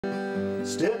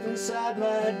Step inside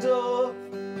my door,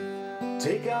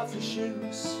 take off your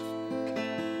shoes,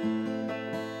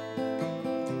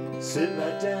 sit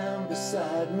right down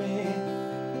beside me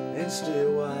and stay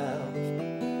a while.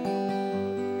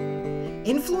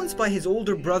 Influenced by his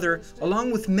older brother,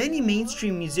 along with many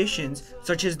mainstream musicians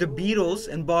such as the Beatles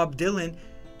and Bob Dylan,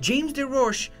 James Des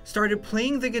Roches started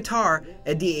playing the guitar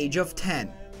at the age of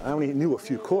 10. I only knew a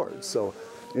few chords, so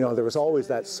there was always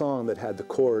that song that had the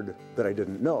chord that I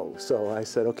didn't know. So I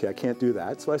said, okay, I can't do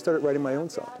that. So I started writing my own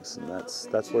songs, and that's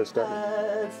where it started.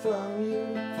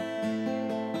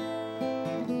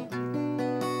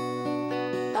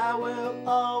 I will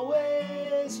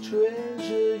always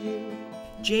treasure you.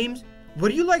 James, what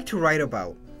do you like to write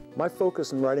about? My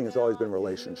focus in writing has always been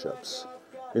relationships.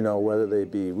 Whether they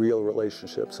be real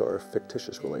relationships or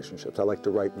fictitious relationships. I like to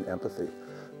write in empathy.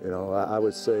 I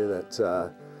would say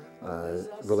that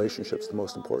relationships are the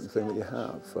most important thing that you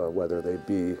have, whether they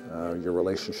be your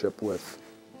relationship with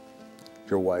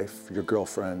your wife, your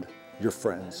girlfriend, your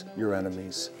friends, your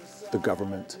enemies, the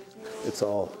government. It's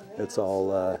all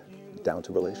down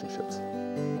to relationships.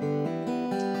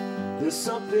 There's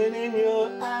something in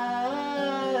your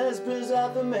eyes brings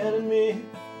out the man in me.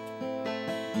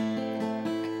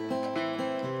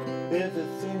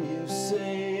 Everything you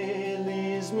say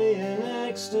leaves me in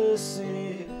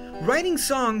ecstasy. Writing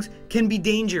songs can be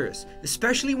dangerous,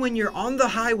 especially when you're on the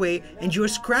highway and you're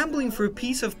scrambling for a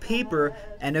piece of paper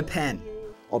and a pen.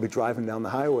 I'll be driving down the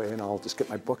highway and I'll just get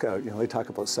my book out. They talk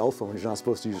about cell phones. You're not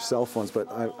supposed to use your cell phones, but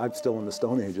I'm still in the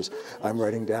Stone Ages. I'm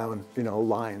writing down,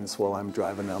 lines while I'm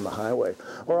driving down the highway.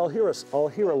 Or I'll hear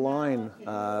a line.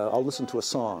 I'll listen to a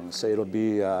song. Say it'll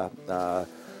be,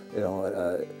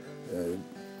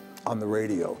 on the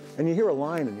radio, and you hear a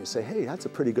line and you say, hey, that's a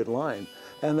pretty good line.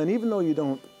 And then even though you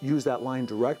don't use that line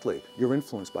directly, you're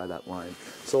influenced by that line.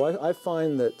 So I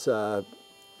find that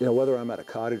whether I'm at a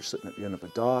cottage sitting at the end of a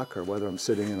dock or whether I'm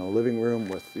sitting in a living room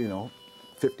with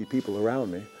 50 people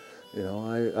around me,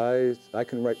 I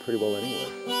can write pretty well anywhere.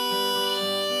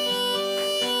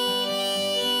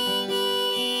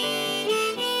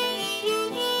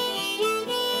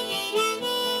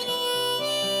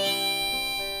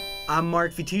 I'm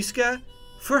Mark Vituska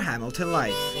for Hamilton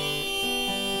Life.